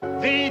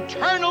The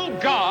eternal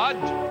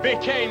God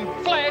became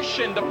flesh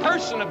in the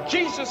person of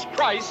Jesus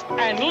Christ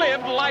and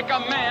lived like a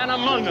man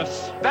among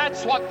us.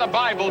 That's what the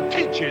Bible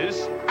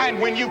teaches.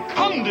 And when you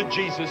come to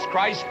Jesus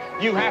Christ,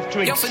 you have to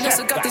accept Yvng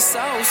Finxssa got the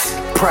sauce.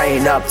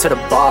 Praying up to the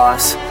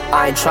boss,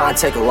 I ain't trying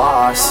to take a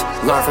loss.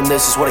 Learn from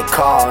this is what it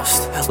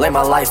cost. Lay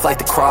my life like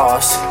the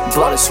cross.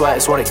 Blood and sweat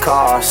is what it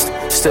cost.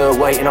 Still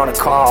waiting on a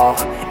call.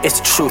 It's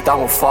the truth, I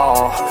won't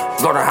fall.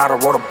 Learning how to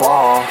roll the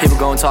ball. People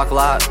go and talk a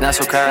lot, and that's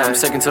okay. I'm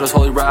sticking to this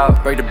holy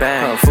route, break the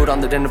bank. Food on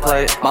the dinner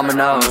plate, mama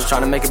knows.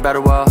 Trying to make it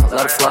better, well,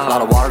 let it flow. A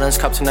lot of water in this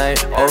cup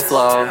tonight,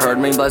 overflow. Heard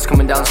me bloods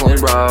coming down this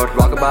lonely road.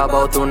 Rock a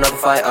Balboa through another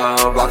fight,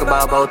 oh. Rock a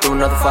Balboa through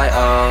another fight,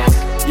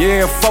 oh.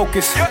 Yeah,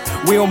 focus.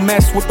 We don't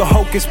mess with the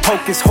hocus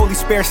pocus. Holy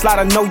Spirit slide,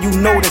 I know you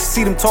notice.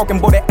 See them talking,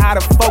 boy, they out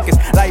of focus.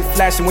 Light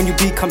flashing when you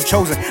become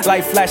chosen.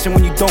 Light flashing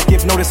when you don't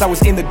give notice. I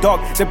was in the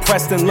dark,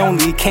 depressed and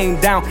lonely. He came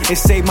down and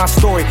saved my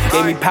story.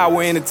 Gave me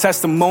power and a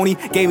testimony.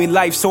 Gave me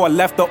life, so I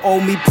left the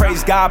old me.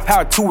 Praise God,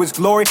 power to his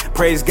glory.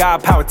 Praise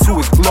God, power to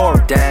his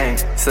glory. Dang,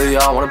 still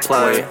y'all wanna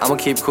play. I'ma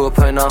keep cool,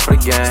 putting on for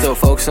the game. Still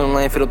focusing on the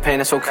lane, feel the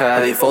pain, it's okay.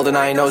 They folding,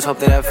 I ain't knows, hope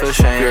they never feel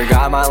shame. Fear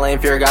God, my lane,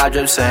 fear God,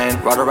 drip sane.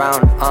 Ride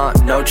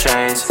around, no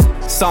chains.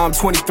 Psalm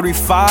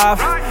 23:5,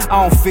 I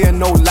don't fear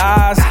no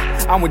lies.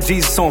 I'm with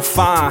Jesus on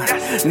fine.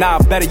 Nah,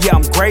 better, yeah,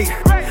 I'm great.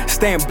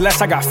 Staying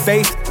blessed, I got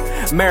faith.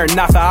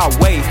 Maranatha, I'll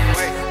wait.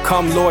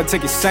 Come, Lord,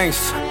 take your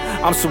saints.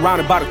 I'm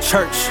surrounded by the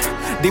church.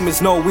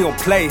 Demons know we don't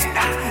play.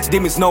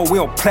 Demons know we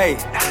don't play.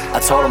 I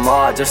told them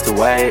all just to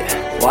wait.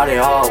 Why they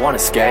all wanna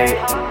skate?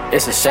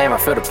 It's a shame, I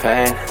feel the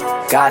pain.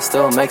 God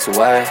still makes a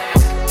way.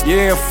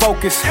 Yeah,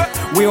 focus.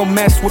 We don't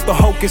mess with the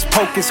hocus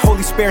pocus.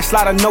 Holy Spirit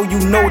slide, I know you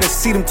notice.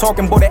 See them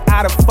talking, boy, they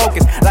out of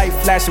focus. Light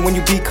flashing when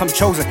you become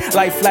chosen.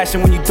 Light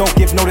flashing when you don't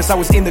give notice. I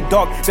was in the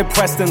dark,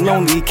 depressed and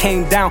lonely. He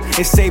came down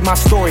and saved my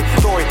story.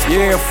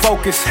 Yeah,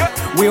 focus.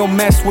 We don't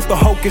mess with the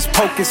hocus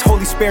pocus.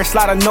 Holy Spirit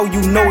slide, I know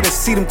you notice.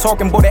 See them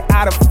talking, boy, they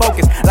out of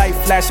focus. Light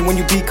flashing when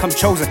you become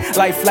chosen.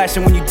 Light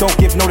flashing when you don't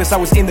give notice. I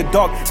was in the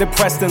dark,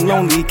 depressed and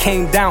lonely. He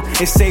came down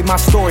and saved my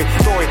story.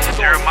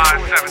 Jeremiah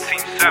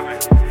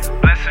 17:7.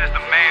 Blessed is the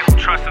man who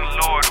trusts in the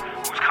Lord,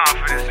 whose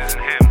confidence is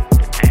in him.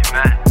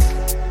 Amen.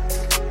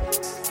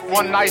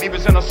 One night he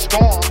was in a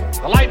storm.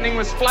 The lightning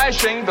was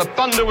flashing, the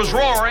thunder was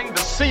roaring,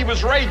 the sea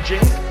was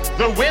raging,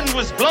 the wind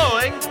was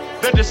blowing,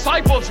 the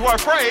disciples were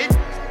afraid,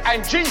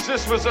 and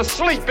Jesus was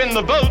asleep in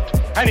the boat,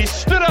 and he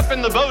stood up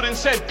in the boat and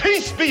said,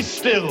 "Peace, be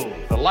still."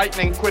 The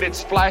lightning quit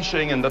its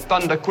flashing, and the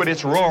thunder quit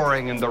its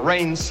roaring, and the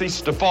rain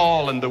ceased to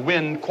fall, and the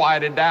wind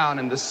quieted down,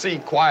 and the sea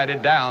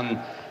quieted down,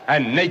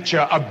 and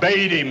nature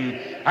obeyed him.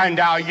 And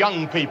our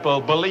young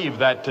people believe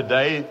that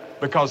today,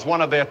 because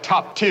one of their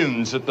top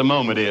tunes at the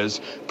moment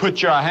is,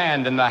 "Put your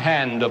hand in the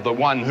hand of the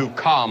one who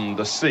calmed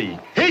the sea."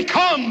 He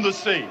calmed the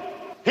sea.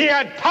 He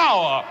had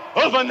power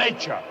over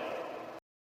nature.